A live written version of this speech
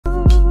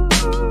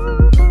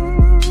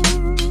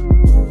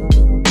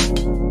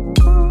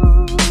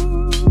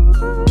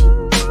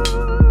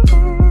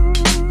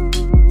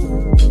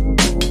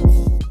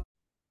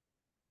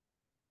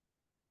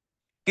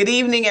Good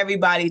evening,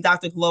 everybody.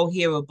 Dr. Glow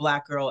here with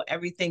Black Girl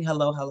Everything.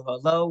 Hello, hello,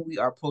 hello. We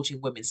are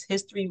approaching Women's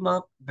History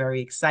Month.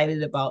 Very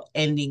excited about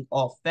ending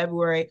off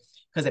February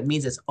because it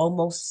means it's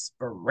almost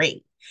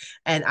spring.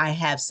 And I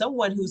have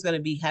someone who's going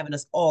to be having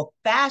us all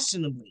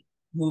fashionably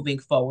moving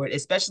forward,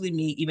 especially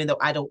me, even though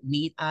I don't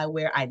need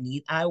eyewear, I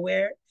need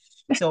eyewear.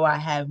 So I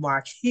have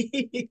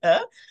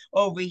Marquita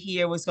over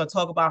here was going to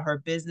talk about her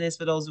business.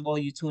 For those of all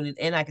you tuning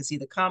in, I can see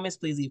the comments.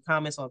 Please leave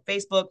comments on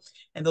Facebook.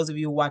 And those of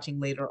you watching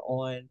later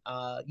on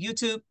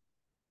YouTube,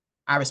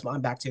 I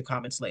respond back to your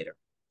comments later.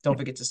 Don't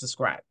forget to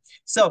subscribe.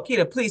 So,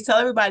 Kita, please tell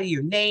everybody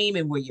your name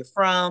and where you're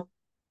from.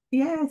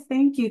 Yes,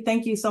 thank you.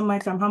 Thank you so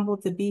much. I'm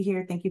humbled to be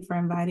here. Thank you for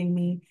inviting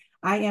me.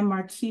 I am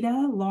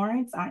Marquita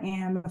Lawrence. I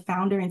am a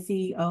founder and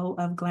CEO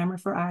of Glamour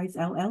for Eyes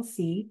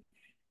LLC.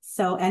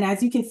 So, and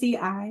as you can see,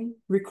 I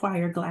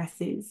require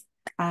glasses.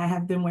 I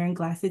have been wearing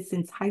glasses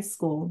since high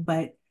school,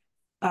 but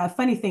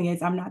funny thing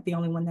is, I'm not the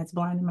only one that's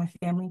blind in my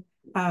family.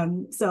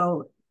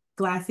 So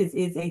glasses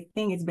is a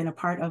thing. It's been a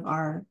part of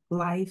our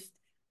life.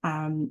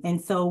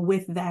 And so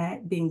with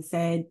that being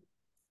said,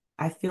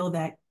 I feel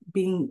that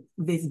being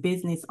this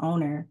business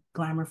owner,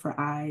 Glamour for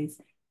Eyes,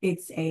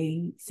 it's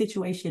a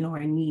situation or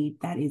a need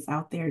that is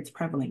out there. It's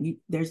prevalent.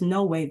 There's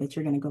no way that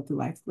you're going to go through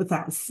life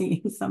without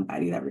seeing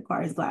somebody that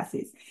requires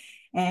glasses.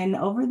 And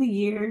over the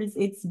years,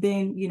 it's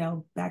been,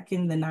 back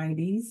in the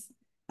 90s,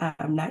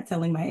 I'm not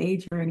telling my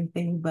age or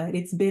anything, but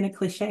it's been a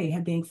cliche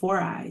of being four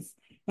eyes.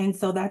 And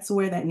so that's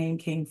where that name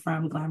came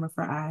from, Glamour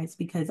for Eyes,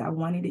 because I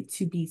wanted it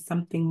to be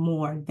something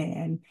more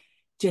than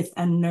just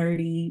a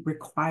nerdy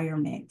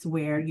requirement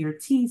where you're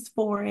teased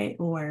for it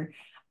or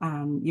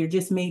you're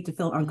just made to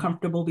feel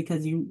uncomfortable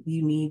because you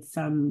need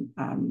some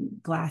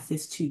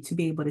glasses to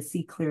be able to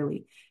see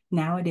clearly.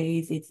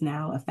 Nowadays, it's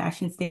now a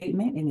fashion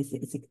statement and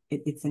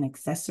it's an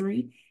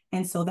accessory.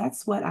 And so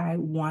that's what I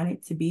want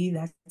it to be.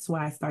 That's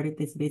why I started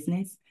this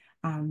business.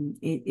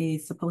 It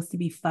is supposed to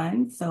be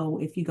fun. So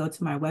if you go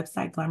to my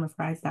website,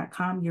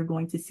 glamourfries.com, you're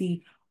going to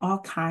see all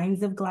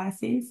kinds of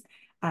glasses,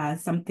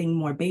 something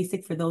more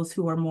basic for those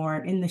who are more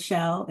in the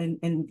shell and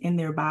in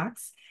their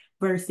box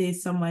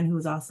versus someone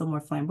who's also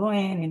more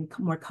flamboyant and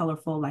more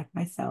colorful like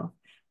myself.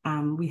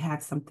 We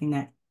have something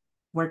that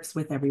works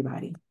with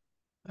everybody.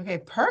 Okay,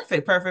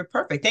 perfect, perfect,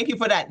 perfect. Thank you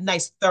for that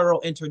nice, thorough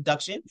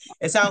introduction.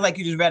 It sounds like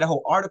you just read a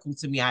whole article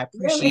to me. I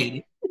appreciate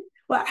Really? it.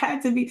 Well, I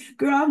had to be,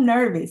 girl, I'm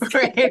nervous. For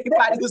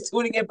anybody who's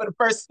tuning in for the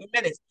first 2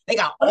 minutes, they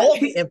got all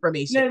the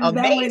information. That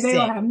way they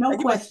don't Amazing. have no Did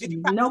you questions,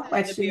 practice no that in the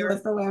questions mirror?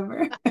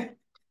 whatsoever.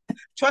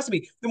 Trust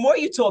me, the more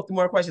you talk, the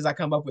more questions I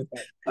come up with.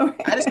 I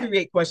just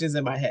create questions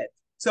in my head.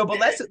 So, but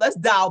let's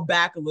dial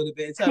back a little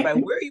bit and tell about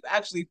where are you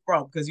actually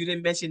from? Because you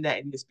didn't mention that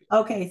in your speech.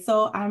 Okay,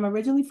 so I'm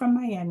originally from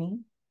Miami.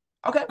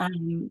 Okay.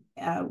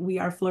 We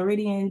are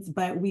Floridians,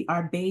 but we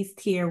are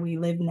based here. We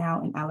live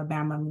now in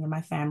Alabama, me and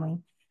my family.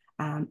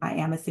 I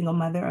am a single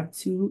mother of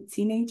two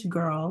teenage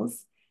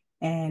girls,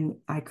 and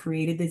I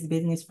created this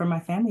business for my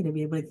family to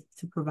be able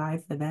to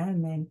provide for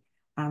them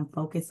and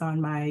focus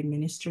on my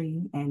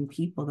ministry and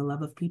people, the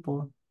love of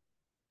people.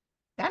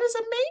 That is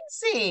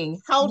amazing.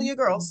 How old are your Mhm.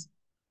 girls?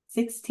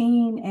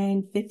 16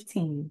 and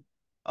 15.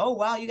 Oh,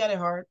 wow, you got it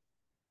hard.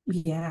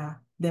 Yeah.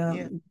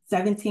 Yeah. The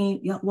 17,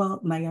 yeah, well,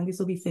 my youngest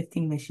will be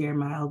 15 this year.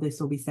 My eldest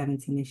will be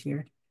 17 this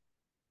year.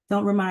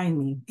 Don't remind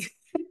me.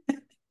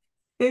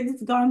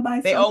 It's gone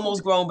by They so almost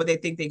fast. grown, but they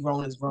think they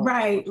grown is grown.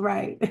 Right,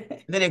 right.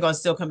 And then they're going to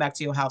still come back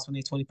to your house when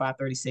they're 25,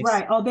 36,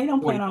 Right. Oh, they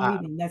don't plan on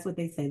 45. leaving. That's what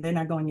they say. They're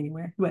not going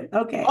anywhere. But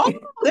Oh, okay.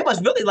 they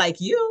must really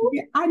like you.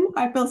 Yeah, I knew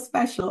I felt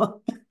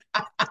special.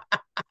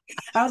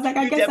 I was like,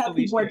 I You guess I'll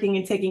definitely keep should. working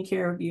and taking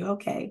care of you.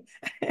 Okay.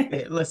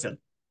 Yeah, listen,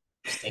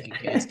 stinking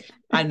kids.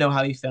 I know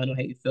how you feel. I know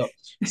how you feel.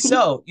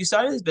 So you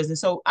started this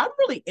business. So I'm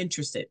really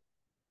interested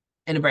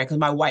in the brand because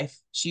my wife,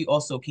 she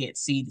also can't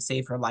see to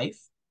save her life.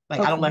 Like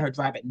I don't let Okay. her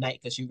drive at night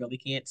because she really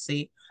can't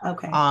see.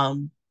 Okay.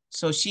 Um,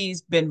 so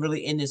she's been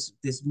really in this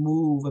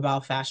move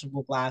about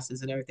fashionable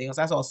glasses and everything else.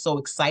 I was so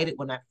excited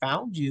when I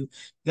found you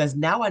because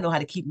now I know how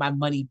to keep my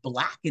money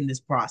black in this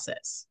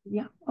process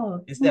Yeah. Oh,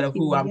 instead thank of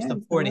who you. I'm Yes, I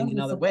supporting love in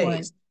the other support.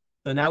 ways.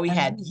 So now we I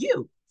had love it.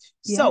 you.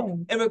 So Yes.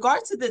 in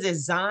regards to the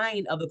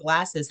design of the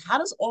glasses, how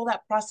does all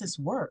that process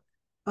work?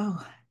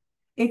 Oh,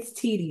 it's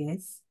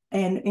tedious.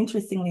 And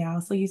interestingly, I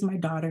also use my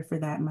daughter for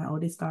that. My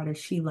oldest daughter,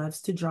 she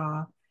loves to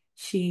draw.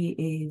 She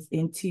is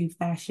into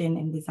fashion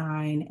and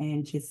design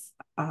and just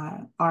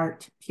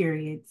art,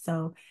 period.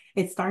 So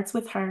it starts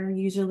with her.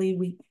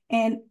 Usually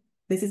and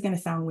this is going to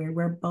sound weird,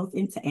 we're both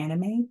into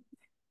anime.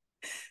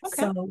 Okay.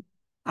 So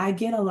I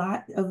get a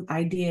lot of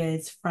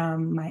ideas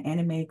from my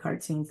anime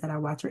cartoons that I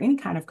watch or any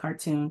kind of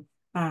cartoon.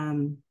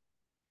 Um,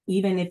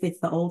 Even if it's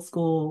the old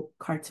school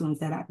cartoons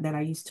that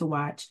I used to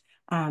watch.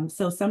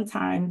 So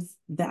sometimes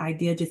the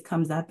idea just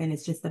comes up and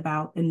it's just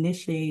about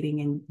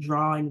initiating and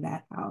drawing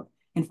that out.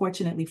 And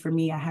fortunately for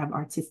me, I have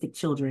artistic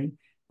children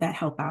that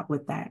help out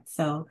with that.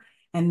 So,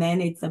 and then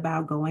it's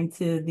about going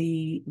to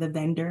the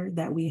vendor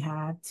that we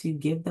have to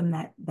give them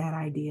that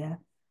idea.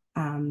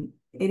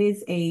 It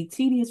is a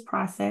tedious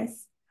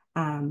process,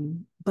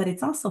 but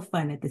it's also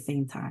fun at the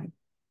same time.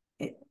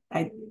 It,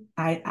 I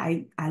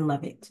I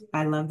love it.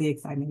 I love the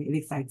excitement. It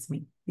excites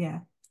me. Yeah.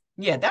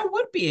 Yeah, that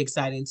would be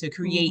exciting to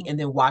create Mhm. and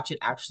then watch it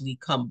actually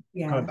come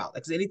Yeah. about.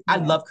 Like I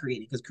Yeah. love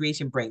creating because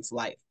creation brings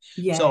life.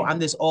 So Yeah. I'm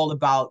just all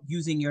about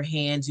using your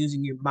hands,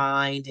 using your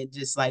mind, and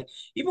just like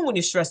even when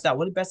you're stressed out,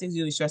 one of the best things to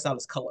do when you're stressed out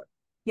is color.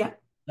 Yeah.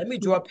 Let me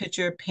draw a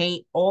picture,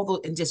 paint all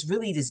the, and just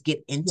really just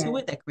get into Yeah.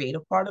 it. That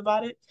creative part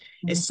about it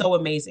is Mhm. so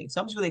amazing.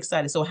 So I'm just really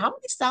excited. So how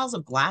many styles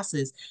of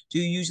glasses do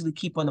you usually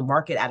keep on the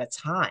market at a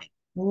time?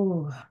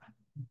 Ooh,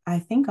 I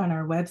think on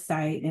our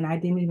website, and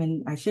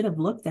I should have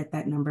looked at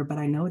that number, but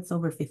I know it's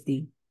over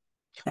 50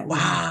 that we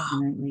have Wow.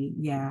 currently.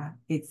 Yeah,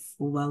 it's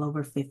well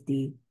over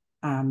 50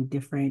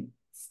 different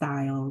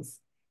styles.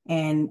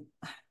 And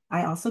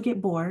I also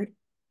get bored.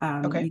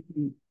 Okay. You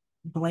can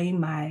blame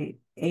my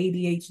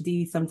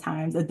ADHD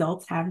sometimes.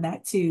 Adults have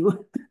that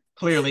too.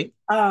 Clearly.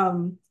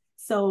 Um,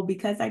 so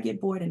because I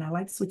get bored and I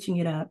like switching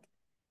it up,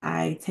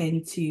 I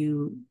tend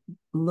to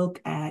look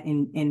at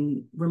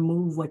and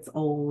remove what's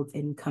old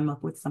and come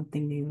up with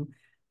something new.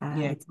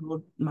 Yeah. I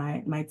told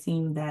my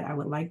team that I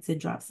would like to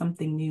drop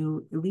something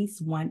new at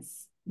least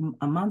once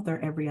a month or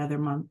every other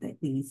month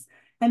at least,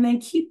 and then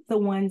keep the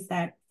ones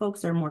that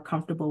folks are more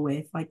comfortable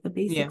with, like the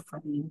Yeah. basic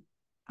frame,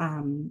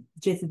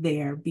 just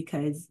there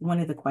because one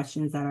of the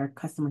questions that our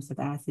customers have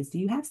asked is, do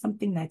you have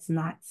something that's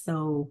not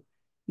so,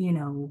 you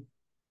know,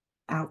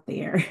 out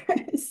there.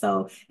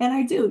 So, and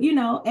I do,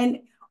 and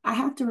I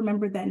have to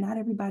remember that not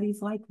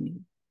everybody's like me.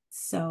 Yeah.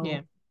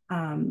 So,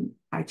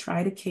 I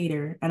try to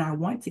cater and I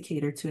want to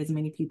cater to as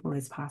many people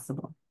as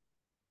possible.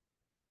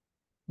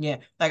 Yeah.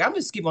 Like I'm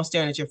just keep on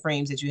staring at your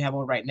frames that you have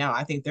on right now.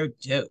 I think they're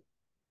dope.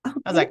 Oh,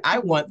 I was like, thank I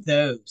you. want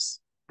those.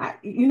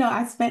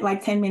 I spent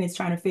like 10 minutes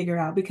trying to figure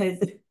out because,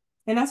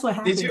 and that's what Did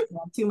happens you? when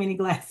I have too many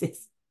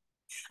glasses.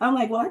 I'm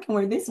like, well, I can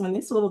wear this one.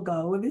 This will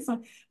go with this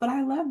one. But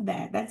I love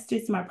that. That's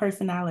just my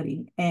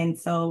personality. And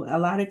so a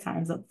lot of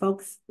times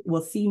folks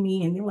will see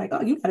me and they're like,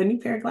 oh, you got a new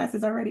pair of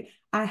glasses already.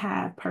 I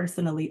have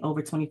personally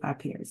over 25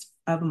 pairs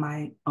of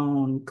my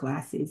own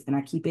glasses and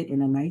I keep it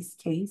in a nice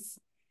case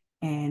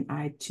and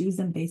I choose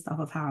them based off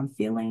of how I'm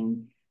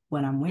feeling,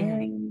 what I'm Mhm.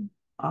 wearing,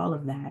 all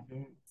of that.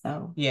 Mhm.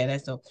 So, Yeah,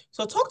 that's dope.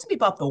 So talk to me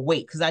about the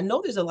weight because I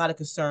know there's a lot of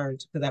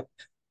concerns because I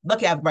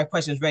lucky I have my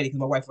questions ready because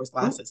my wife wears oh,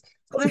 glasses.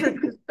 So there's a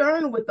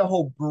concern with the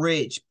whole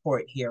bridge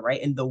part here,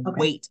 right? And the okay.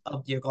 weight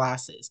of your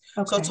glasses.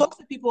 So Okay. talk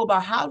to people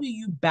about how do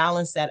you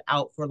balance that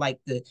out for like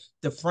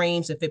the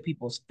frames to fit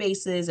people's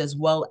faces as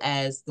well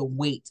as the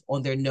weight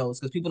on their nose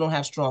because people don't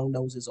have strong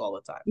noses all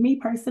the time. Me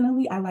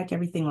personally, I like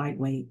everything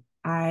lightweight.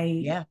 I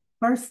Yeah.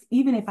 first,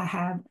 even if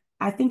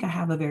I think I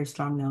have a very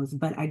strong nose,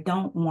 but I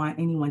don't want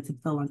anyone to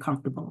feel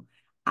uncomfortable.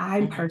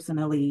 I Hmm.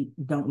 personally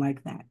don't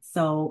like that.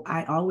 So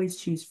I always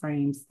choose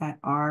frames that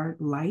are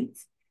light.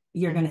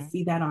 You're going to Hmm.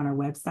 see that on our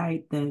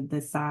website,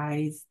 the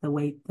size, the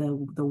weight, the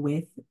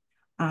width,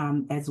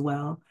 as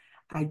well.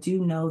 I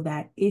do know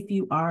that if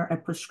you are a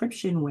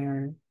prescription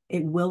wearer,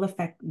 it will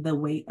affect the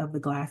weight of the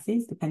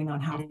glasses depending on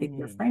how thick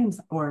your Hmm. frames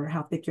or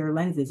how thick your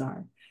lenses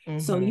are.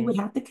 So you Hmm. would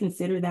have to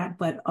consider that.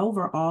 But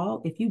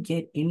overall, if you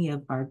get any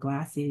of our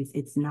glasses,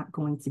 it's not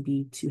going to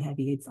be too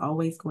heavy. It's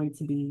always going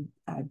to be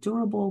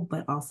durable,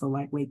 but also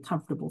lightweight,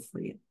 comfortable for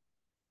you.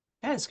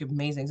 That is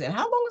amazing. And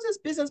how long has this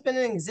business been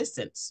in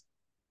existence?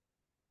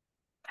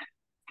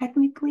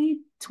 Technically,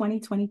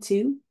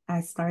 2022.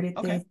 I started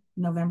Okay. this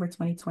November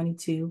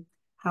 2022.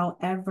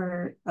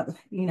 However,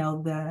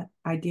 the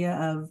idea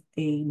of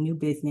a new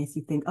business,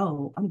 you think,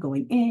 oh, I'm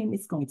going in,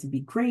 it's going to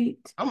be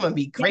great. I'm gonna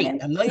be great.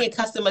 And 1 million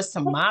customers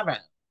tomorrow.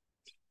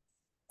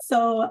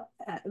 so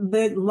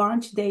the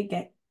launch date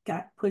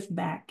got pushed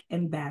back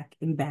and back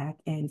and back.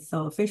 And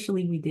so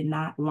officially, we did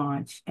not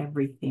launch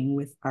everything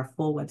with our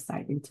full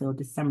website until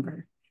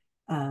December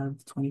of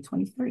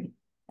 2023.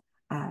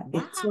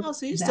 It took Wow,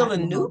 so you're still that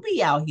a long.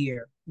 newbie out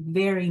here.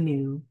 Very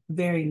new.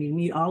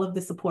 Need all of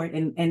the support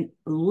and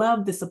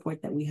love the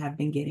support that we have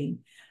been getting.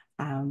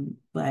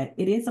 But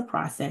it is a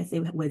process.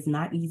 It was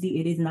not easy.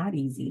 It is not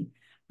easy.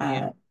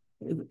 Yeah,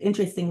 Uh,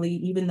 Interestingly,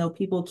 even though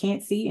people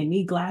can't see and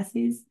need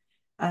glasses,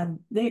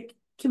 they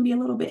can be a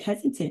little bit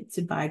hesitant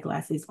to buy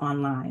glasses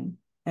online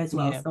as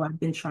well. yeah, So I've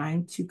been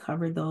trying to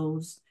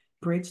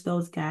bridge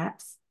those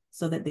gaps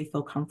so that they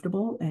feel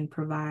comfortable and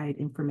provide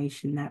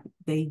information that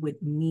they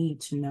would need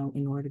to know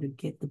in order to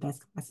get the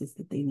best glasses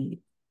that they need.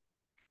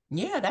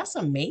 yeah. That's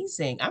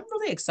amazing. I'm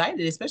really excited,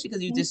 especially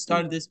because you Thank just you.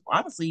 started this.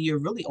 Honestly, you're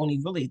really only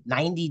really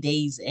 90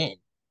 days in.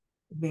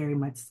 Very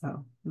much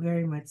so.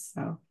 Very much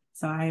so.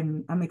 So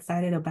I'm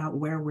excited about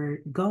where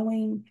we're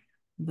going,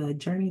 the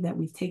journey that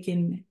we've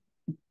taken,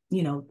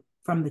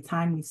 from the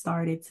time we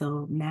started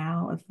till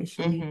now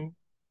officially. Hmm.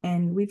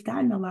 And we've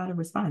gotten a lot of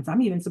response.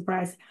 I'm even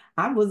surprised.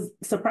 I was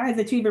surprised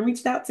that you even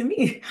reached out to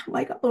me. I'm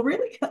like, oh,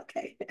 really?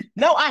 Okay.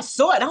 No, I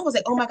saw it. I was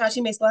like, oh my gosh,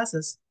 she makes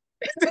glasses.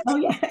 Oh,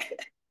 yeah.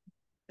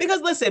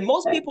 Because listen,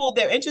 most people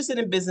they're interested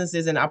in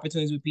businesses and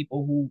opportunities with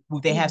people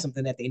who they have Yeah.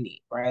 something that they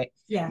need, right?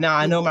 Yeah. Now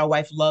I Yeah. know my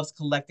wife loves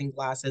collecting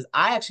glasses.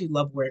 I actually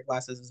love wearing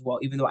glasses as well,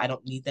 even though I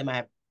don't need them. I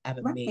have I have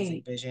amazing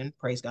Right. vision,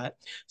 praise God.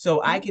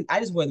 So Yeah. I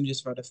just wear them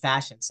just for the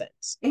fashion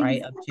sense,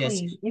 right? Of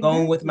just Exactly.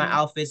 going with my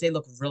Exactly. outfits. They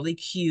look really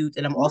cute.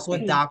 And I'm also a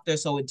Right. doctor,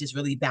 so it just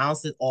really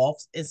balances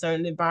off in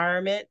certain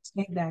environments.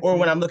 Or when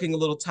Exactly. I'm looking a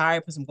little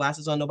tired, put some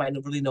glasses on, nobody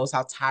really knows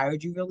how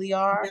tired you really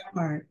are. That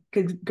part.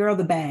 Because, girl,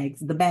 the bags,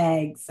 the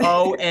bags.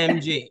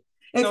 OMG.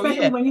 So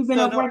Especially yeah. when you've been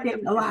So up no, I working a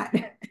definitely lot.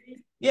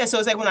 yeah, so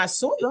it's like when I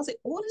saw you, I was like,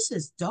 "Oh, this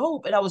is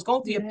dope," and I was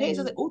going through your page. I was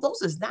Yes. like, "Oh,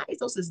 those is nice.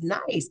 Those is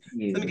Thank nice." So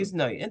let me get you. to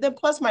know you, and then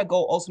plus my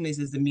goal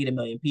ultimately is to meet a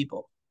million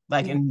people,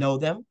 like Yeah. and know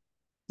them.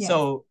 Yes.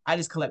 So I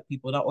just collect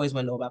people. And I always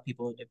want to know about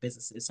people and their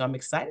businesses. So I'm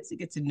excited to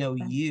get to know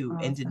That's you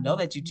and to know awesome.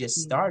 that you Thank just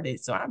you. started.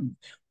 So I'm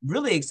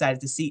really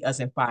excited to see us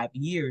in 5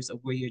 years of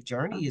where your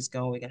journey Um, is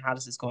going and how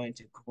this is going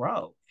to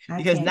grow. I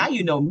Because now can't.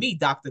 you know me,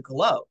 Dr.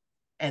 Glow,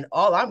 and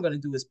all I'm going to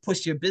do is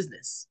push your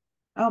business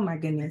Oh my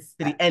goodness.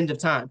 to the end of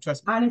time.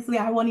 Trust me. Honestly,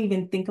 I won't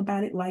even think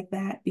about it like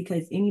that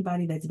because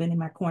anybody that's been in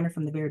my corner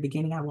from the very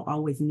beginning, I will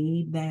always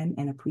need them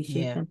and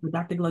appreciate Yeah. them. So,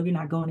 Dr. Glow, you're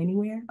not going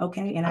anywhere.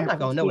 Okay. And I I'm not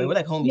going nowhere. We're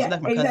appreciate, like homies. You're yeah,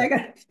 like my cousin.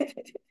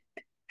 exactly.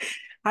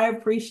 I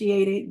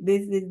appreciate it.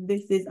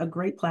 This is a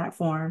great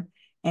platform,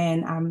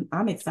 and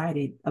I'm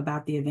excited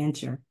about the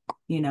adventure.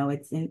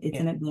 It's Yeah.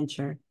 an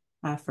adventure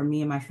for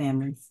me and my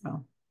family.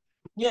 So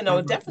Yeah, no, I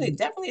it definitely, welcome it.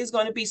 definitely is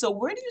going to be. So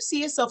where do you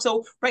see yourself?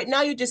 So right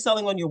now you're just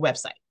selling on your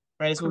website,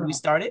 right? That's where we Correct.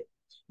 started.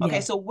 Okay,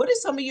 Yes. so what are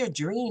some of your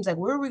dreams? Like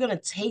where are we going to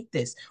take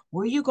this?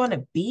 Where are you going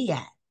to be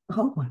at?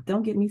 Oh,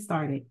 don't get me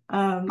started.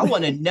 I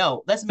want to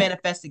know. Let's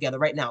manifest together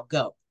right now.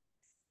 Go.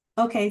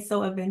 Okay,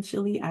 so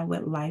eventually I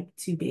would like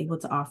to be able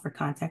to offer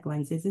contact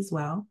lenses as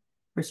well,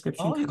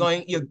 prescription Oh,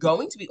 contact you're lenses.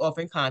 going to be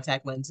offering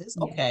contact lenses.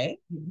 Yes. Okay.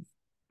 Yes.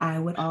 I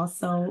would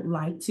also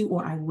like to,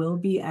 or I will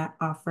be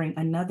offering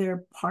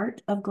another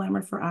part of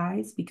Glamour for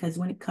Eyes because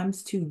when it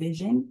comes to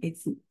vision,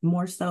 it's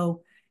more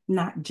so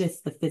not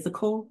just the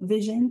physical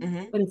vision,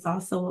 Mm-hmm. but it's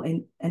also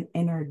an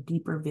inner,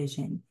 deeper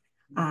vision.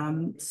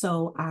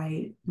 So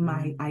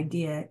my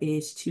idea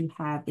is to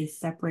have a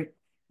separate,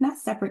 not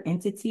separate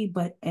entity,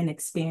 but an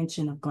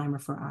expansion of Glamour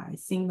for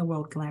Eyes, seeing the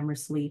world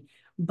glamorously,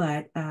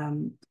 but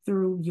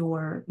through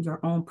your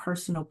own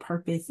personal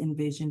purpose and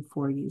vision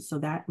for you. So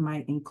that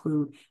might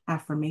include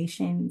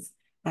affirmations,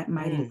 that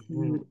might Mm-hmm.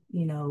 include,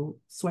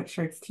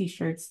 sweatshirts,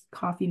 t-shirts,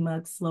 coffee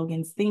mugs,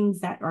 slogans, things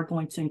that are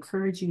going to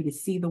encourage you to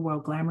see the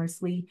world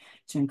glamorously,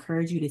 to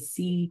encourage you to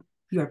see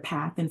your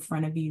path in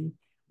front of you,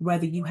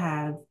 whether you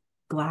have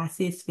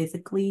glasses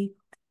physically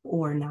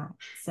or not.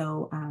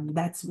 So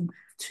that's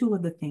two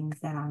of the things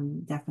that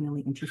I'm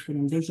definitely interested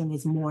in. Vision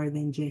is more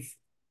than just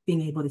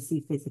being able to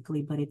see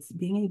physically, but it's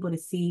being able to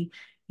see,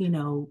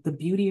 the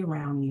beauty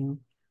around you,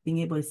 being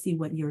able to see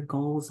what your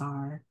goals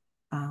are,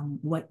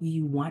 what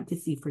you want to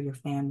see for your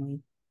family,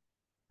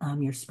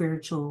 your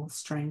spiritual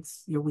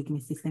strengths, your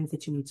weaknesses, things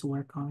that you need to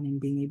work on, and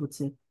being able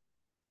to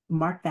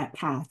mark that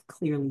path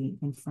clearly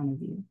in front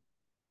of you.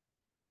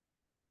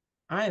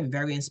 I am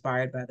very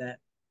inspired by that.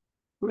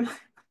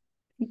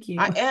 Thank you.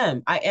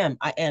 I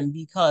am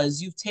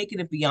because you've taken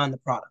it beyond the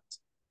product.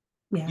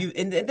 Yeah.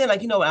 And then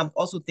like I'm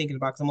also thinking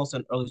about because I'm also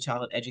an early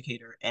childhood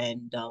educator,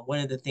 and one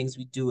of the things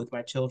we do with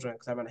my children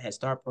because I run a Head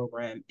Start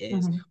program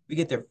is Mhm. we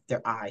get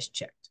their eyes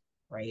checked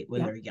right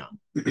when Yeah. they're young.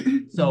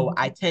 So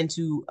I Mhm. tend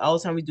to all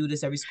the time we do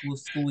this every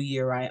school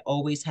year. I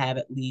always have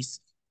at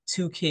least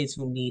two kids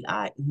who need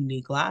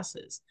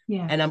glasses,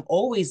 Yeah. and I'm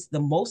always the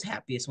most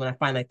happiest when I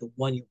find like the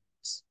 1 year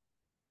olds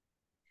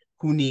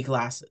who need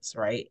glasses,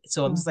 right?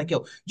 So I'm just like, Mhm.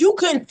 yo, you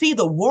couldn't see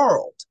the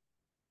world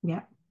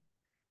Yeah.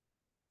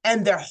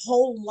 and their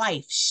whole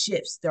life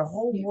shifts. Their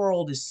whole Yeah.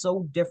 world is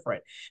so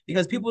different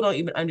because people don't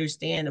even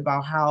understand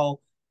about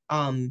how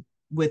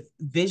with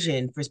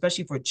vision for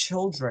especially for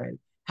children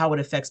how it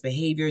affects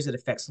behaviors, it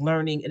affects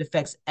learning, it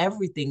affects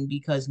everything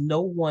because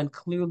no one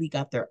clearly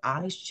got their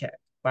eyes checked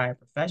by a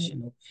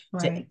professional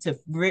to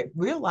Right.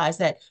 realize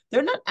that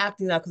they're not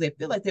acting out because they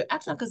feel like they're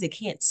acting out because they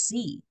can't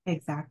see,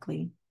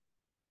 Exactly.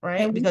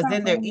 right? And we Because are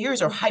then their learning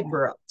ears are that.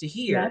 hyper up to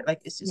hear. Yep.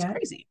 Like it's just Yep.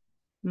 crazy.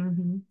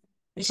 Mm-hmm.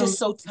 It's So just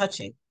so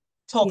touching.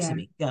 Talk to yeah.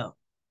 me. Go.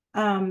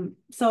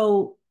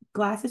 So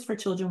glasses for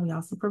children, we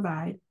also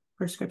provide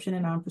prescription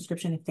and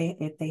non-prescription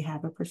if they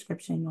have a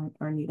prescription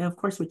or need. And of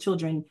course, with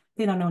children,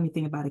 they don't know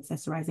anything about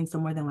accessorizing, so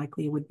more than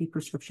likely it would be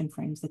prescription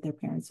frames that their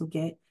parents will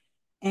get.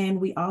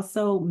 And we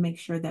also make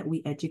sure that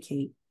we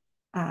educate.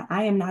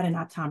 I am not an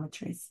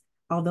optometrist.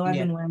 Although I've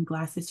Yeah. been wearing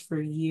glasses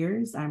for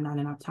years, I'm not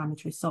an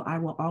optometrist. So I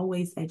will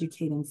always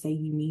educate and say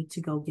you need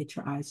to go get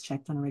your eyes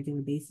checked on a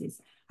regular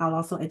basis. I'll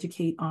also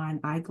educate on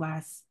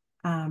eyeglass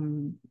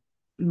um,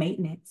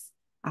 maintenance.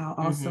 I'll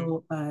Mm-hmm.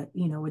 also,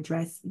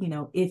 address,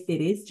 if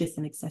it is just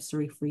an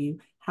accessory for you,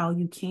 how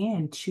you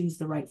can choose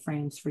the right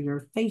frames for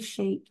your face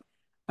shape,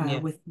 Yeah.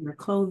 with your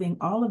clothing.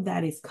 All of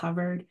that is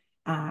covered.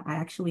 I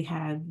actually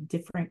have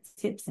different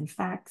tips and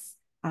facts,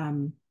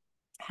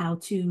 how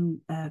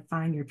to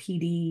find your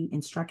PD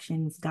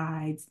instructions,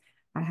 guides.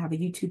 I have a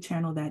YouTube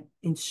channel that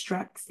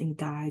instructs and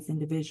guides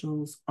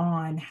individuals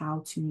on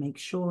how to make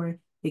sure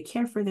they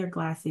care for their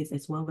glasses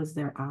as well as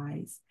their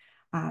eyes.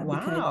 Because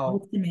Wow.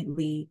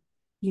 ultimately,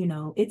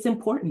 it's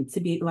important to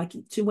be like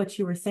to what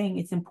you were saying,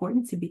 it's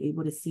important to be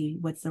able to see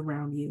what's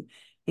around you.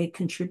 It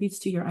contributes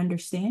to your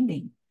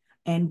understanding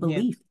and Yeah.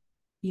 belief,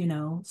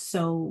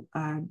 so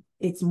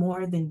it's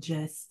more than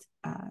just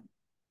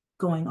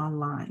going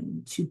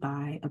online to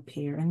buy a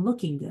pair and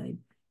looking good.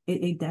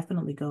 It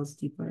definitely goes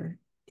deeper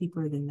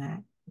than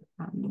that.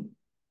 Um,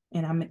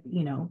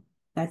 and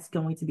that's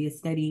going to be a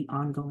steady,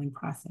 ongoing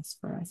process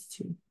for us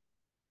too.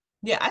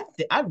 Yeah,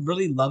 I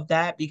really love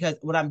that because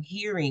what I'm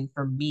hearing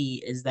from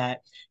me is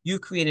that you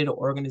created an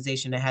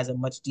organization that has a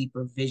much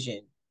deeper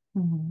vision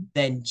Mm-hmm.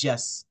 than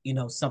just,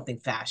 something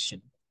fashion,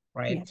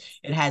 right? Yes.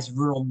 It has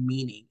real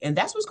meaning. And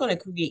that's what's going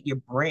to create your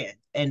brand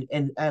and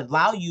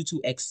allow you to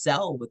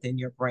excel within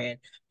your brand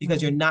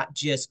because you're Mm-hmm. not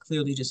just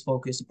clearly just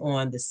focused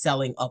on the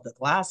selling of the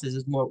glasses.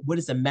 It's more what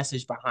is the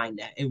message behind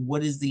that and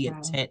what is the Right.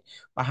 intent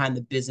behind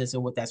the business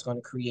and what that's going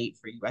to create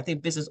for you. I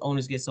think business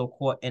owners get so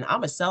caught and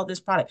I'm gonna sell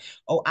this product.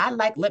 Oh, I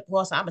like lip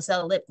gloss. I'm gonna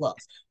sell lip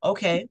gloss.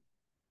 Okay.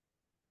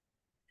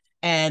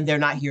 And they're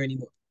not here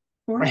anymore,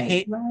 Right.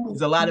 right? Right.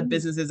 There's a lot of Right.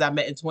 businesses I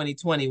met in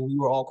 2020 when we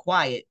were all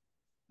quiet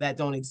that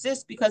don't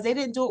exist because they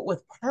didn't do it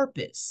with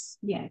purpose.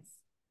 Yes.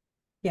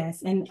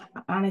 Yes. And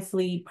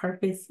honestly,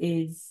 purpose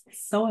is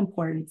so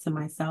important to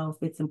myself.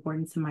 It's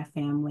important to my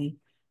family.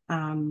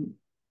 Um,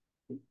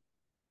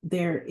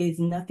 there is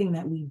nothing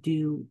that we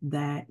do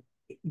that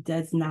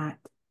does not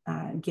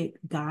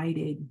get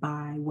guided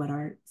by what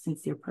our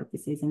sincere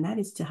purpose is, and that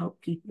is to help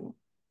people,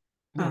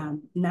 Yeah.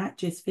 not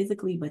just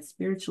physically but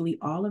spiritually.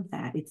 All of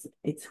that.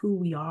 It's who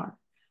we are,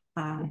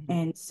 Mm-hmm.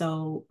 and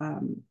so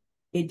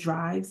it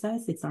drives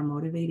us. It's our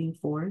motivating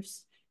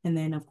force. And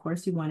then, of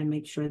course, we want to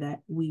make sure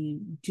that we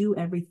do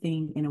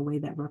everything in a way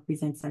that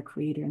represents our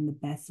creator in the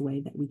best way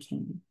that we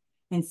can.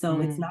 And so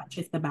it's Mm-hmm. not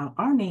just about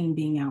our name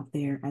being out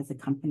there as a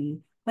company,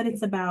 but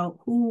it's about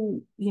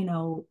who,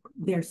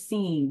 they're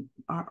seeing.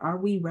 Are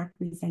we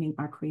representing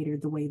our creator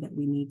the way that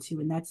we need to?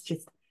 And that's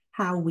just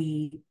how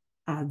we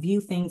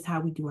view things, how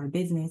we do our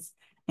business.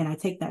 And I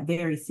take that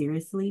very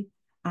seriously.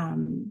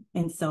 And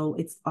so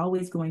it's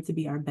always going to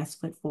be our best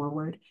foot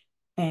forward.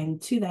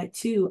 And to that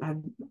too,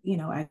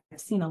 I've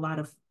seen a lot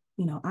of,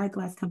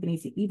 eyeglass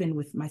companies, even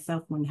with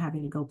myself when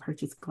having to go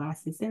purchase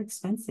glasses, they're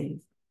expensive.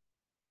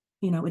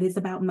 It is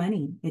about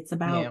money. It's Yeah.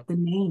 about the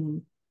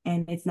name.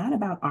 And it's not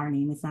about our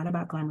name. It's not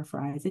about Glamour for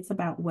Eyes. It's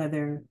about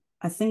whether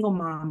a single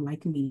mom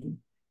like me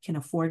can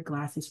afford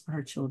glasses for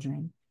her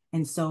children.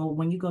 And so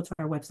when you go to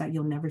our website,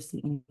 you'll never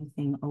see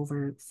anything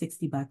over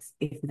 $60,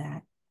 if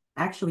that.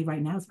 Actually,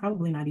 right now, it's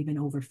probably not even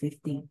over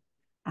 50.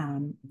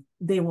 Um,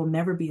 there will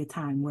never be a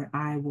time where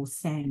I will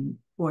send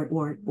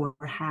or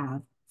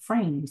have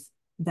frames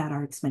that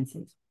are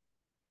expensive.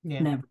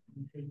 Yeah. Never.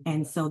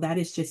 And so that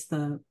is just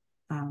the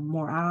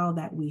morale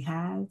that we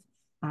have.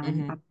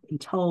 Mm-hmm. I've been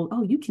told,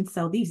 oh, you can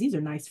sell these. These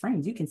are nice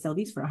frames. You can sell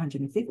these for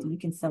 150. You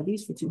can sell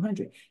these for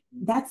 200.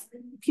 That's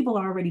people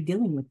are already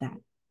dealing with that.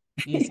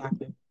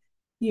 Exactly.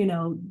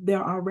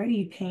 They're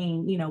already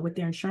paying, with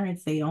their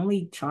insurance, they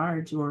only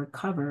charge or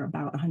cover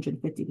about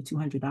 150 to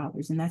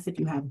 $200. And that's if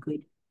you Mm-hmm. have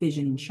good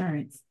vision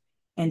insurance.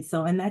 And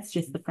that's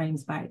just the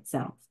frames by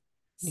itself.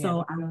 Yeah.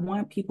 So I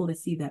want people to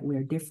see that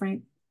we're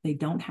different. They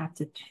don't have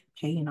to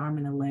pay an arm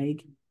and a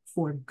leg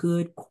for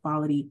good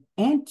quality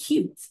and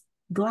cute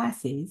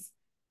glasses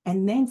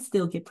and then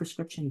still get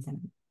prescriptions in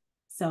them.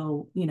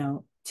 So,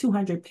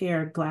 200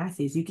 pair of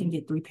glasses, you can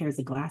get 3 pairs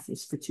of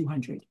glasses for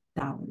 $200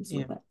 Yeah.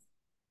 with us.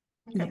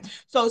 Okay. Yeah.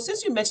 So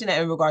since you mentioned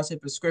that in regards to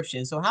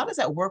prescription, so how does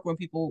that work when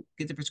people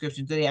get the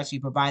prescription? Do they actually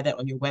provide that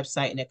on your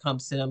website and it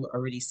comes to them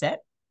already set?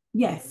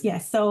 Yes,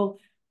 yes. So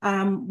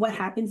what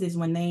happens is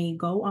when they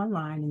go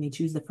online and they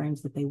choose the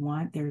frames that they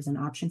want, there's an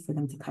option for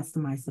them to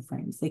customize the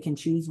frames. They can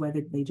choose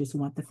whether they just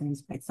want the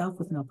frames by itself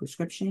with no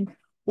prescription,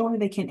 or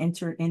they can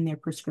enter in their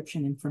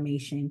prescription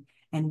information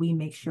and we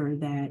make sure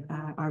that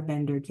our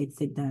vendor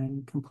gets it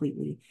done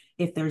completely.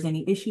 If there's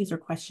any issues or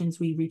questions,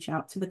 we reach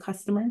out to the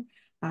customer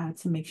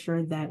to make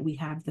sure that we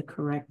have the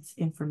correct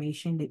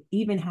information. They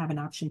even have an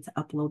option to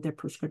upload their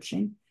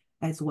prescription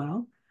as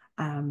well.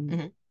 Um,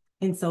 Mm-hmm.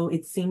 and so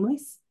it's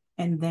seamless.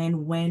 And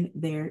then when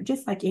they're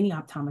just like any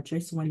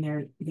optometrist, when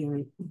their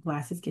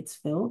glasses gets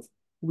filled,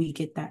 we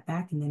get that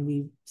back and then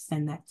we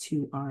send that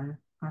to our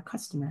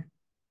customer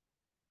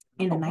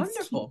in a Oh, nice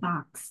cute wonderful.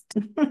 box.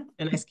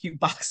 A nice cute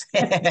box.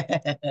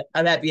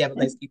 I'm happy you have a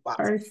nice It's cute box.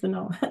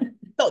 personal.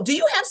 So do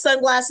you have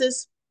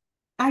sunglasses?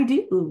 I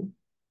do.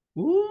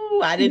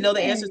 Ooh, I didn't know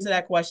the answer to Yes.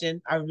 that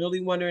question. I'm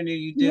really wondering if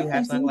you do have Yes, we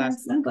have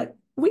sunglasses. sunglasses.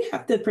 We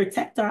have to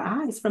protect our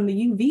eyes from the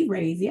UV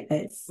rays.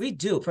 Yes. We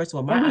do. First of all,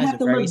 And my we eyes have are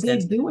to very look good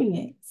sensitive. doing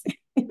it.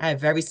 I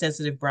have very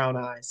sensitive brown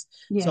eyes.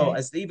 So Yeah.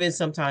 as even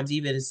sometimes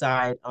even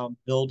inside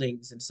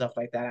buildings and stuff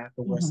like that, I have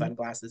to wear Mhm.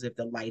 sunglasses if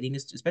the lighting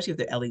is, especially if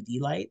the LED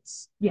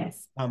lights,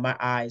 Yes. my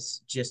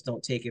eyes just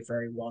don't take it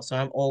very well. So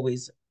I'm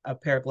always a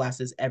pair of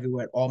glasses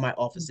everywhere at all my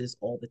offices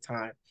all the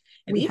time.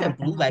 And We even have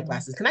to blue have light them.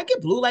 glasses. Can I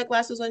get blue light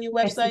glasses on your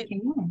Yes, you website?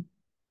 can.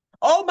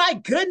 Oh my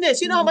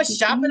goodness. You know how Yes, much you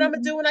shopping I'm gonna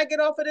can. do when I get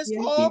off of this Yes,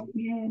 you call?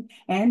 can.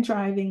 And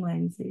driving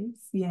lenses.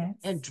 Yes.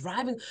 And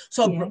driving.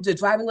 So Yes. the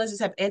driving lenses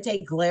have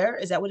anti-glare.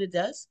 Is that what it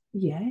does?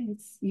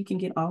 Yes. You can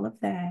get all of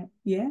that.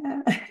 Yeah.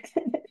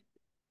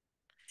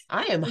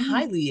 I am Yeah.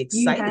 highly You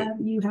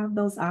excited. have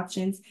those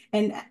options.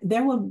 And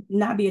there will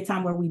not be a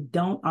time where we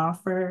don't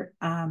offer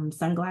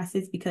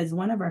sunglasses because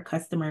one of our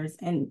customers,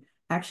 and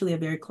actually a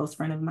very close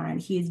friend of mine,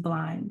 he is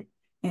blind.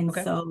 And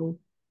Okay. so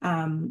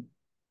um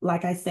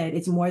like I said,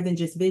 it's more than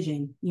just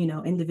vision. You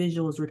know,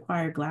 individuals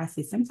require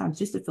glasses sometimes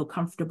just to feel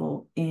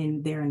comfortable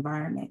in their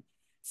environment.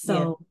 Yeah.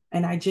 So,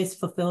 and I just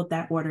fulfilled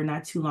that order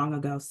not too long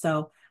ago.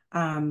 So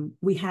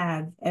we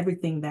have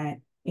everything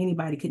that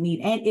anybody could need.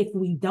 And if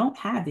we don't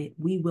have it,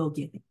 we will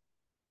get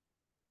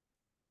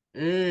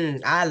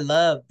I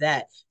love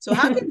that. So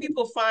how can it.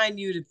 people find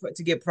you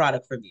to get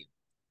product from you?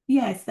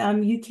 Yes,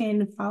 you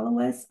can follow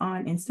us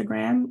on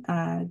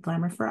Instagram,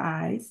 Glamour for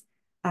Eyes.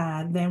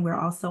 Then we're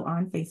also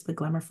on Facebook,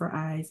 Glamour for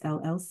Eyes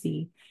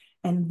LLC.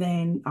 And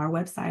then our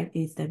website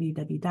is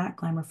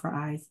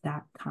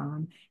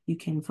www.glamourforeyes.com. You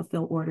can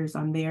fulfill orders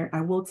on there.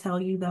 I will tell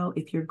you though,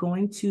 if you're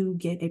going to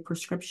get a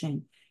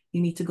prescription,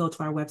 you need to go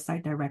to our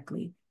website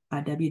directly,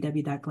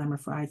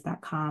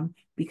 www.glamourforeyes.com,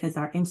 because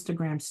our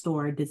Instagram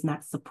store does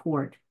not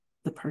support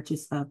the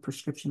purchase of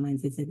prescription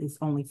lenses. It is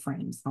only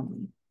frames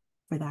only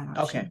for that Okay.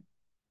 option.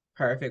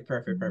 Perfect,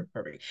 perfect, Mhm. perfect,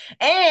 perfect.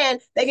 And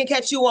they can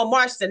catch you on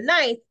March the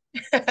 9th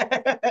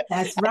at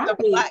That's the right.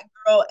 Black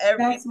Girl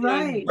That's Everything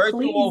right. Please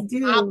virtual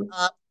do.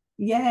 pop-up.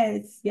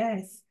 Yes,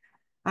 yes.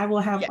 I will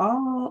have Yeah,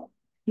 all,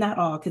 not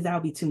all, because that'll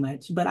be too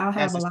much, but I'll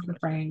have that's a just lot too of much.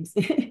 frames.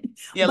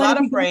 Yeah, a But lot if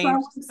of you go to our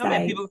frames come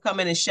in. website, People come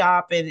in and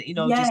shop and, just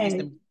get yes, some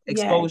yes,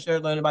 exposure,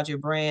 learn about your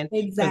brand,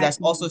 because that's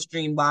also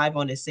exactly. streamed live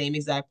on the same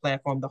exact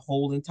platform, the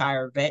whole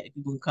entire event.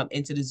 People can come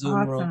into the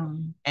Zoom room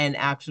Awesome. and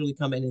actually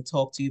come in and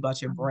talk to you about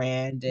your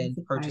brand That's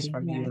and purchase exciting.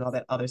 from you Yes, and all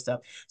that other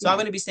stuff. So I'm yes,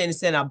 going to be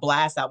sending a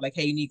blast out like,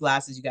 hey, you need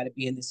glasses, you got to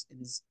be in this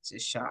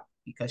shop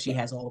because she yes,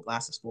 has all the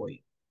glasses for you.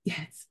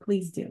 yes,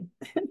 please do.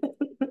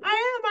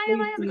 I Please am.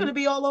 You're going to do.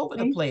 be all over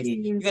the Thank place.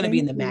 you. You're going to be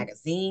in Thank the you.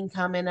 magazine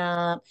coming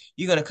up.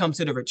 You're going to come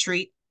to the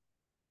retreat.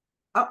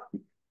 Oh,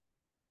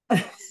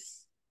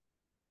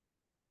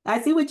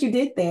 I see what you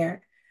did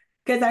there.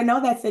 Because I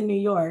know that's in New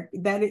York.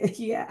 That is,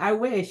 yeah, I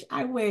wish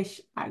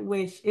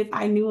if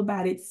I knew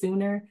about it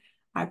sooner,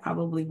 I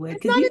probably would.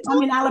 It's Because not I'm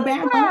until in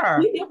Alabama.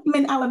 October. I'm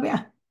in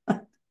Alabama.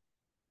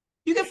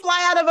 You can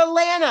fly out of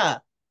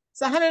Atlanta.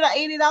 It's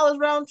 $180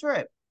 round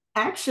trip.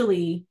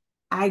 Actually,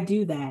 I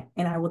do that.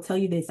 And I will tell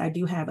you this, I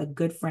do have a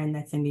good friend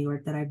that's in New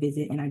York that I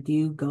visit, and I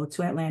do go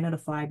to Atlanta to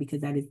fly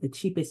because that is the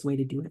cheapest way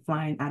to do it.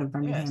 Flying out of Yes.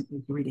 Birmingham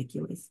is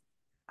ridiculous.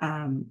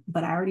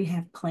 But I already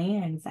have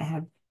plans. I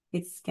have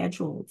it's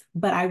scheduled.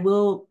 But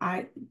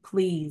I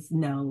please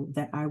know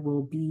that I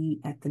will be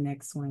at the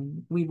next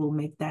one. We will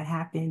make that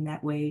happen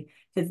that way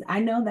because I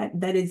know that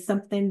that is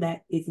something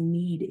that is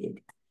needed.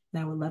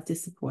 And I would love to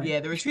support. Yeah,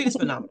 the retreat is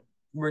phenomenal.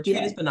 Retreat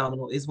is Yes,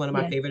 phenomenal. It's one of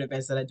my yes, favorite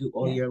events that I do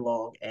all yes, year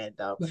long. And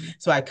yes.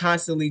 so I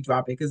constantly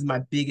drop it because it's my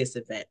biggest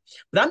event.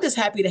 But I'm just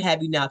happy to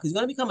have you now because you're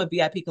going to become a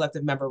VIP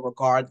Collective member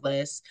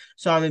regardless.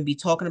 So I'm going to be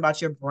talking about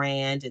your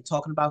brand and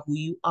talking about who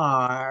you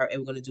are.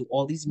 And we're going to do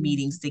all these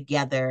meetings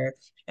together.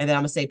 And then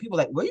I'm going to say, people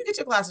like, where you get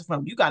your glasses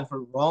from? You got it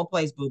from the wrong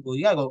place, boo boo.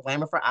 You got to go to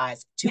Glamour for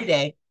Eyes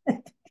today.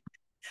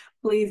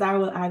 Please, I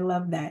will. I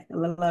love that. I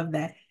love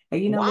that.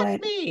 And you know Watch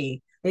what?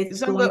 me. It's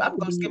So I'm going, going I'm to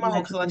going to be get my whole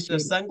much collection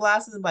of appreciated.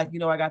 sunglasses and like,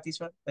 I got these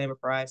from Glamour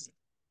for Eyes.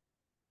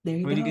 There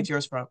you Where do you go. get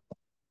yours from?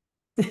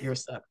 You're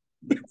stuck.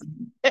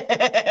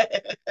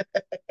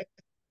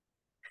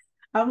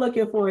 I'm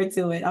looking forward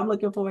to it. I'm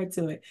looking forward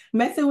to it.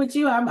 Messing with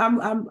you, I'm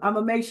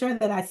gonna make sure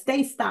that I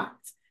stay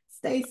stocked.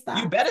 Stay You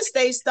stocked. better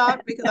stay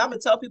stocked because I'm gonna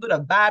tell people to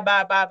buy,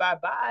 buy, buy, buy,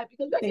 buy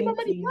because you gotta keep my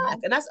Thank money black.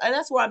 you. And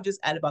that's where I'm just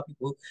at about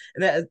people.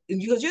 And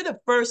because you're the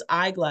first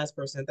eyeglass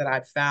person that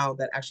I've found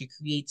that actually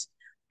creates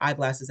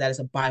eyeglasses that is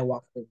a buy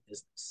walk for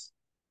business.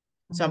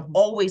 So I'm Mhm.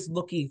 always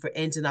looking for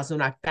ins and outs. So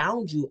when I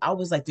found you, I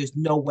was like, there's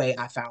no way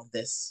I found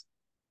this.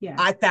 Yeah,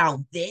 I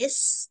found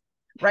this,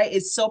 right?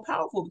 It's so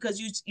powerful because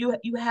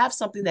you have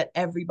something that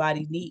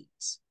everybody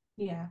needs.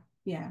 yeah,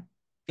 yeah.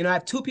 I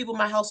have two people in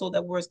my household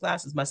that wears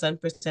glasses. My son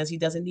pretends he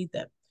doesn't need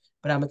them,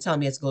 but I'm gonna tell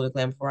him he has to go to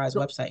Glamour for Eyes Go,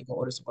 website and go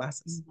order some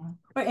glasses. mhm.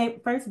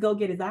 And first, go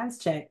get his eyes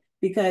checked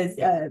because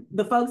Yeah.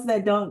 the folks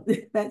that don't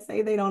that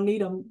say they don't need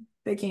them,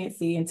 they can't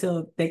see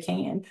until they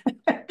can.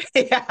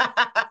 They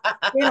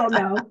don't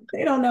know.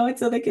 They don't know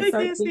until they can They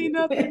start can't see seeing.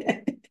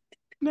 nothing.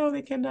 No,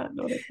 they cannot.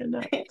 No, they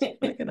cannot. No,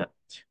 they cannot.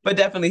 But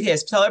definitely,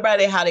 yes. Tell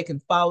everybody how they can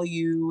follow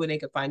you and they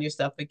can find your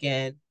stuff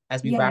again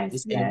as we wrap Yes,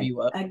 this yes. interview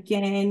up.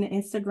 Again,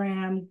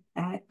 Instagram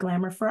at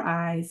Glamour for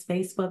Eyes,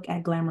 Facebook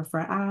at Glamour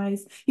for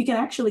Eyes. You can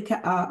actually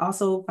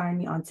also find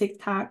me on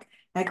TikTok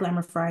at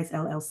Glamour for Eyes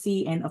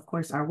LLC. And of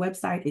course, our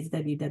website is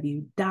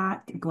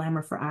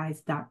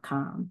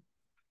www.glamourforeyes.com.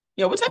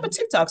 What type of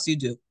TikToks do you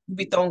do? You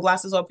be throwing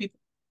glasses on people?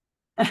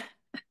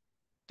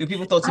 Do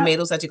people throw I,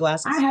 tomatoes at your I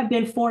glasses? have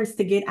been forced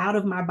to get out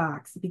of my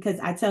box because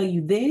I tell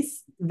you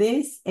this,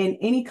 and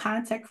any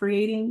content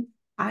creating,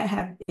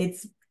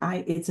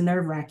 it's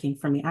nerve-wracking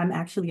for me. I'm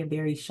actually a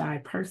very shy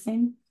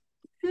person.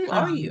 Who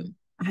are you?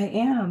 I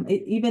am,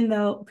 even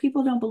though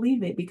people don't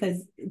believe it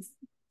because it's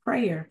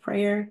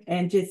prayer,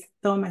 and just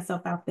throwing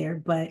myself out there.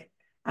 But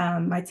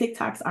my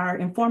TikToks are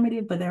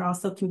informative, but they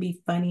also can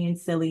be funny and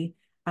silly.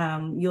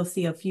 You'll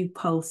see a few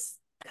posts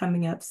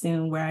coming up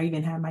soon where I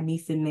even have my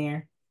niece in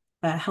there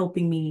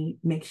helping me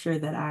make sure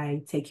that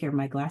I take care of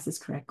my glasses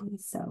correctly.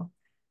 So,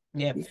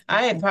 Yeah,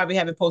 I probably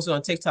haven't posted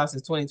on TikTok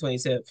since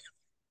 2022.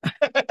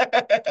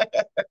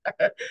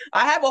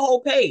 I have a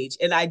whole page,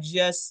 and I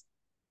just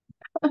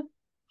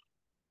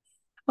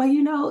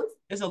well,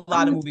 there's a I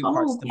lot of was moving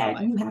parts told to my that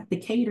life. you have to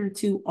cater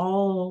to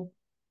all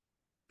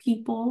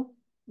people.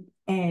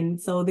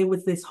 And so there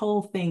was this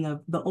whole thing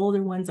of the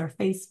older ones are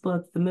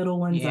Facebook, the middle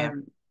ones Yeah,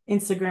 are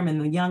Instagram, and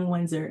the young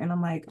ones are, and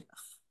I'm like,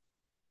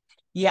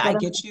 yeah, I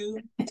but get you,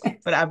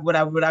 but what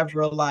I've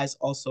realized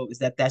also is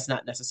that that's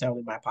not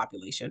necessarily my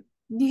population.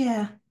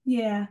 yeah,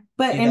 yeah.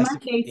 But Yeah, in that's my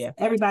case, yeah,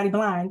 everybody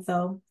blind,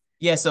 so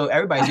yeah. So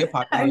everybody's your I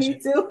population.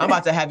 need to. I'm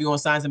about to have you on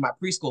signs in my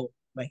preschool.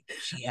 Like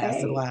she has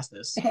the Hey,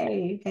 glasses.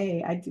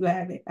 hey, I do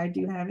have it. I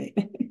do have it.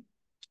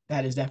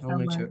 That is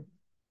definitely I'm, true.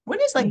 When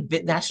is like thank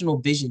you. National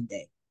Vision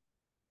Day?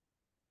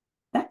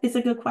 That is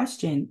a good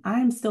question.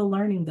 I'm still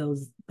learning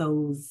those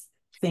Because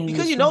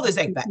things. you know there's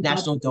like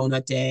National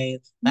Donut Day,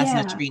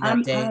 National Yeah, Tree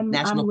Nut Day, I'm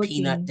National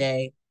Peanut looking.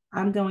 Day.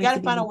 I'm You going got to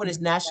to be find out when looking it's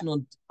into that.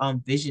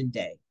 National Vision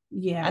Day.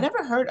 Yeah.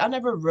 I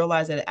never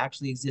realized that it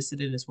actually existed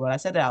in this world. I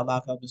said that out loud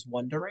 'cause I was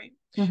wondering,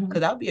 because Mhm.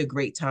 that would be a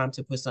great time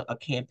to put a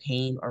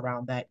campaign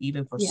around that,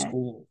 even for Yeah.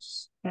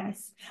 schools.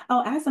 Yes.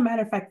 Oh, as a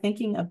matter of fact,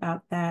 thinking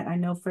about that, I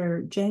know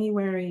for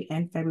January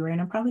and February, and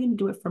I'm probably going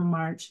to do it for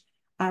March,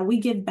 we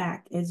give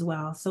back as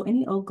well. So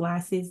any old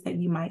glasses that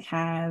you might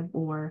have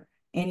or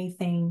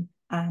anything,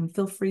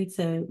 feel free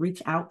to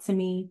reach out to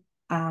me.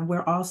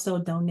 We're also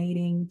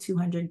donating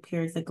 200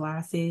 pairs of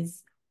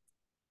glasses.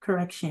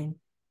 Correction,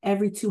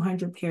 every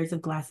 200 pairs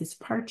of glasses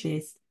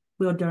purchased,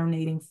 we're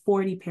donating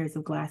 40 pairs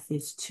of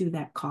glasses to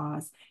that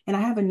cause. And I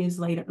have a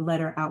newsletter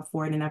letter out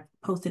for it, and I've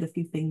posted a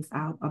few things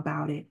out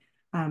about it.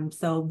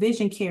 So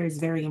vision care is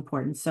very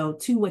important. So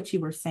to what you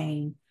were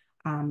saying,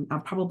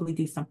 I'll probably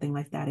do something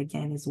like that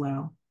again as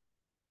well.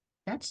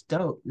 That's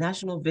dope.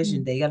 National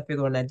Vision Mm. Day. You got to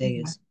figure out when that day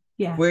Yeah. is.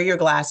 Yeah, Wear your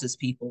glasses,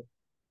 people.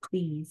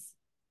 please.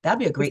 That'd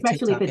be a great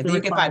Especially if TikTok. it's And a then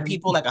you can find requirement.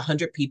 people like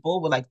 100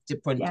 people with like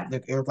different Yeah.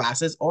 like, your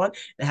glasses on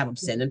and have them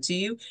Yeah. send them to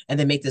you and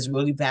then make this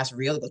really fast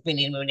reel. It goes, mad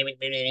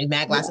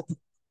Yeah. glasses.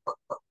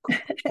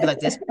 Be like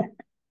this.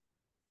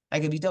 Like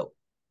it'd be dope.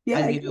 I Yeah,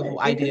 can it give you a could. whole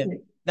It idea. could.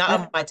 Not Uh,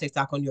 on my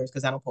TikTok on yours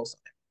because I don't post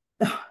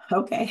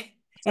Okay.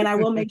 And I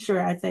will make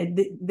sure I said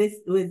this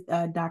was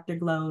Dr.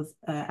 Glow's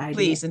idea.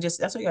 Please, and just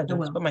that's what you gotta I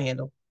do. Just put will, my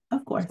handle. of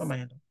Just put course. my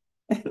handle.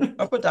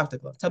 Or put Dr.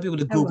 Glow. Tell people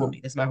to I Google will. me.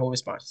 That's my whole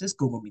response. Just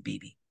Google me,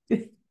 baby.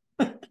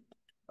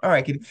 All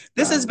right, Kitty.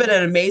 This has been Um,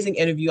 an amazing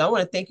interview. I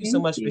want to thank you so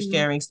thank much for you.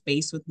 sharing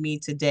space with me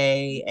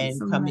today Thank you and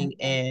so coming much.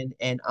 in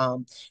and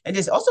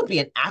just also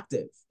being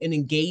active and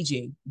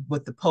engaging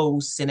with the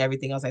posts and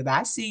everything else like that.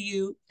 I see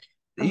you.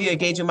 You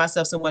engage Okay. with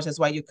myself so much. That's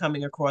why you're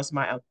coming across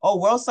my oh,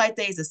 World Sight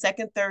Day is the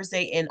second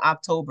Thursday in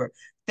October.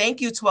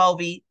 Thank you,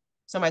 12E.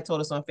 Somebody told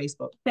us on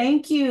Facebook.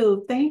 Thank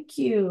you. Thank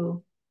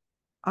you.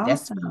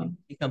 That's for you. Awesome.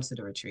 He comes to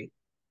the retreat.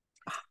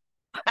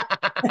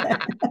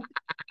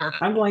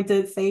 I'm going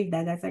to save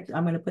that.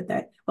 I'm going to put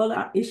that.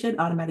 Well, it should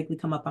automatically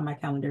come up on my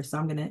calendar. So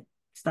I'm going to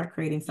start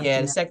creating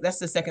Yeah, something else. that's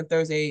the second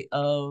Thursday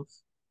of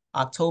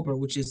October,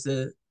 which is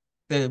the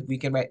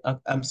weekend right.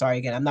 I'm sorry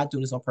again. I'm not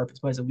doing this on purpose,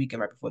 but it's a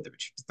weekend right before the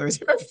retreat. It's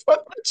Thursday right before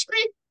the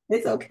retreat.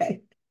 It's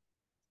okay.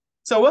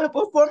 So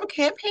we'll form a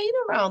campaign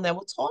around that.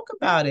 We'll talk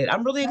about it.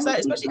 I'm really That would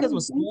excited, be especially because great.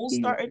 with Thank school you.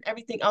 starting,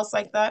 everything else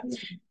like that.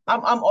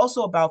 I'm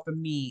also about for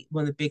me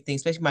one of the big things,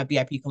 especially my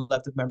VIP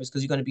collective members,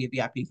 because you're going to be a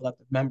VIP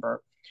collective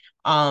member.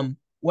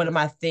 One of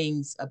my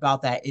things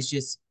about that is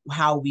just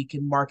how we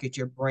can market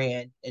your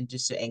brand and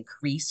just to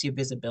increase your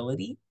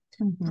visibility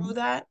through Mhm.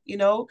 that,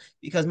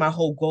 because my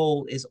whole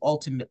goal is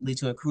ultimately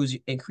to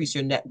increase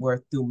your net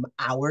worth through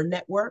our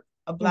network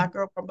of Black Mhm.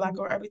 Girl from Black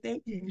Girl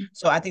Everything. Mhm.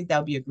 So I think that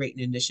would be a great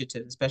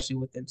initiative, especially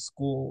within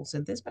schools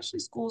and especially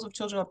schools of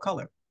children of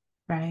color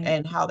Right.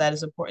 and how that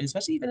is important,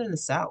 especially even in the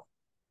South.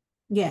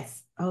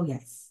 Yes. Oh,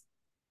 yes.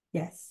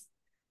 Yes.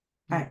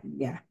 Yeah.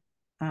 Yeah.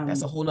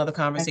 That's a whole nother I see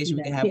conversation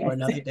we can that. have for Yes.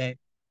 another day.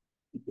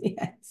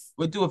 Yes.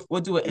 We'll do an I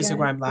got it.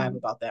 Instagram live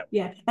about that.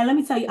 Yeah. And let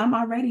me tell you, I'm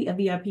already a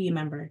VIP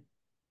member.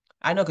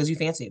 I know because you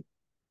fancy it.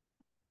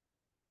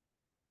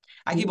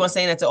 I keep Yeah. on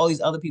saying that to all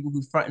these other people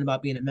who's fronting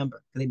about being a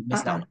member because they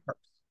missing out on Uh-uh. the perks.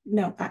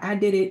 No, I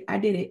did it. I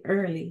did it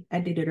early. I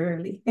did it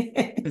early.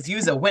 Because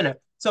you's a winner.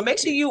 So make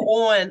sure you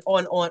on.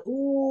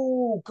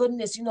 Ooh,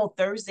 goodness,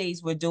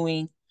 Thursdays we're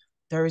doing.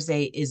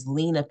 Thursday is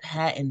Lena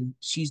Patton.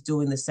 She's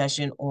doing the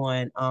session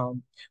on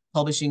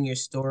publishing your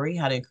story,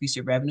 how to increase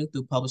your revenue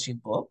through publishing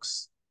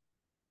books.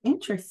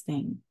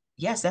 Interesting.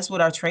 Yes, that's what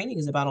our training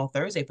is about on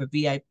Thursday for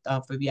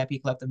VIP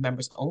collective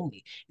members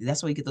only.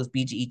 That's where you get those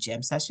BGE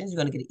gem sessions. You're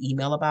going to get an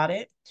email about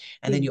it,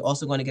 and then Yes. you're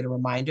also going to get a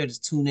reminder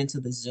to tune into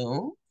the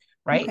Zoom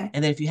right? Okay.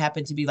 And then if you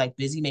happen to be like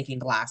busy making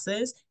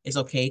glasses, it's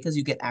okay because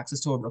you get access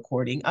to a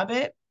recording of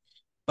it.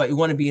 But you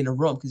want to be in the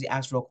room because you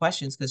ask real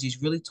questions because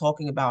he's really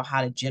talking about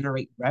how to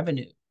generate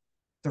revenue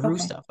through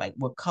Okay. stuff like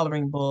with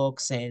coloring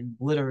books and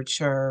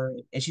literature.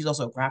 And she's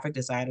also a graphic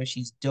designer.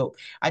 She's dope.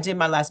 I did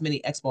my last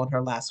mini expo on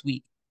her last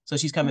week. So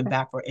she's coming Okay.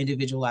 back for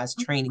individualized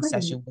Oh, training great.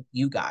 session with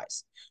you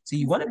guys. So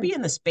you That's want to be great.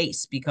 in the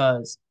space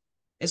because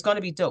it's going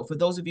to be dope. For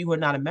those of you who are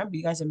not a member,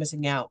 you guys are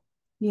missing out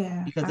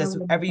Yeah, because I that's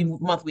will look every into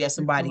it month we have for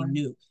somebody sure.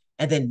 new.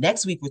 And then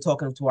next week we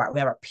have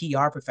our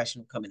PR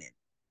professional coming in.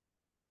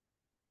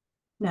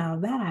 Now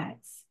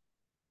that's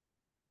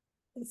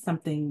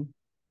something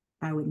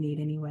I would need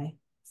anyway.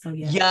 So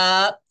yes.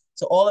 Yup.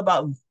 So all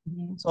about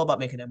Yeah. it's all about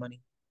making that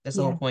money. That's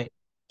the whole Yeah. point.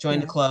 Join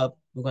the Yeah. club.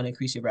 We're going to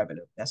increase your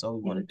revenue. That's all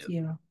we want Thank to do.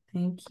 you.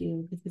 Thank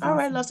you. This is All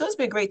right, love. awesome. So it's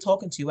been great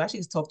talking to you. I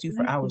actually talked to you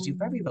for hours. You're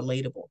very Likewise.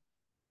 relatable.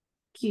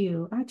 Thank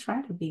you. I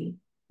try to be.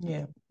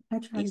 Yeah, I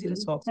try to easy to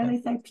be. talk And to.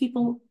 they say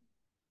people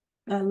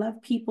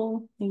love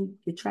people and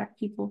attract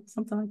people,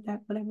 something like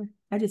that, whatever.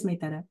 I just made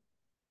that up.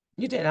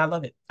 You did. I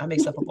love it. I make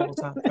stuff up all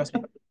the time. Trust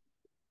me.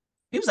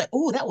 He was like,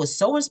 "Oh, that was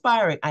so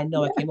inspiring." I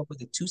know. I Yeah, came up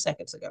with it 2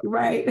 seconds ago.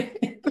 right.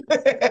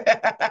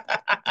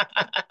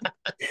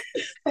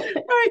 All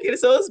right, kid.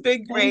 So it's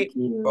been Thank great. For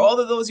you. all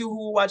of those of you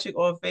who are watching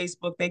on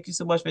Facebook, thank you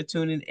so much for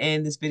tuning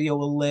in. This video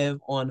will live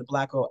on the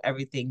Black Girl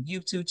Everything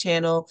YouTube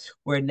channel,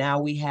 where now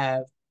we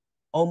have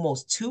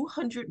almost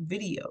 200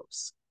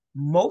 videos,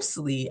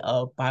 mostly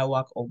of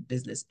BIWAC owned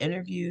business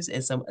interviews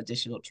and some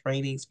additional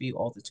trainings for you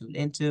all to tune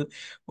into.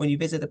 When you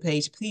visit the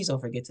page, please don't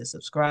forget to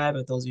subscribe.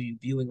 And those of you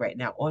viewing right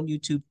now on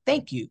YouTube,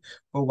 thank you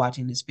for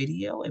watching this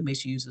video and make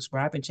sure you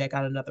subscribe and check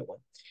out another one.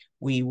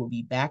 We will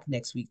be back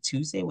next week,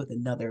 Tuesday, with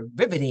another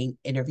riveting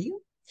interview.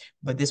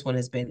 But this one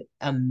has been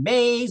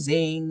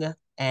amazing.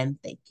 And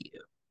thank you.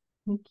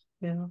 Thank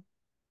you.